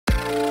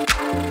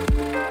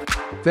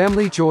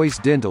Family Choice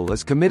Dental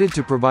is committed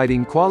to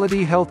providing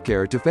quality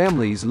healthcare to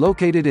families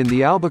located in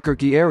the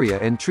Albuquerque area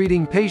and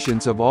treating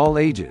patients of all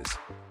ages.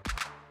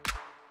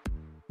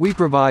 We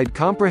provide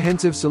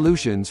comprehensive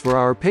solutions for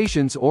our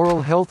patients'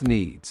 oral health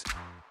needs.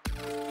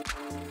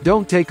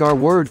 Don't take our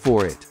word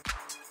for it.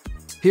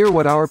 Hear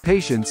what our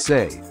patients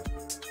say.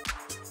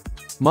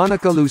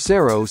 Monica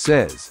Lucero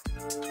says,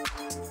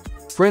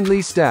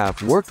 "Friendly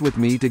staff worked with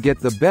me to get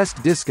the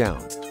best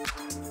discount.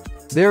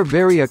 They're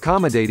very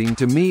accommodating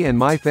to me and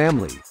my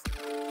family.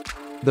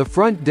 The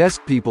front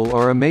desk people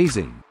are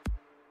amazing.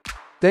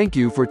 Thank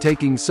you for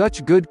taking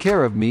such good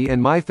care of me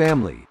and my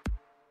family."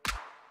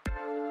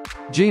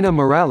 Gina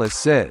Morales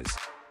says,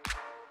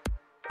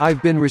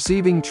 "I've been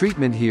receiving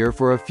treatment here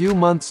for a few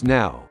months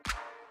now.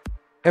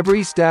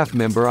 Every staff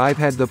member I've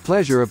had the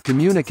pleasure of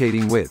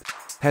communicating with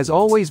has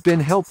always been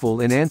helpful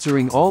in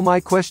answering all my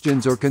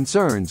questions or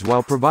concerns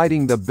while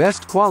providing the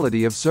best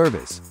quality of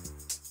service.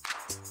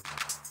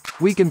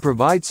 We can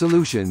provide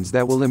solutions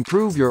that will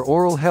improve your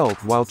oral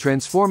health while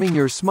transforming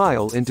your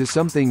smile into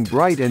something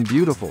bright and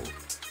beautiful.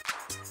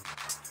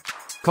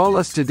 Call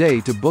us today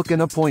to book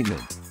an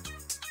appointment."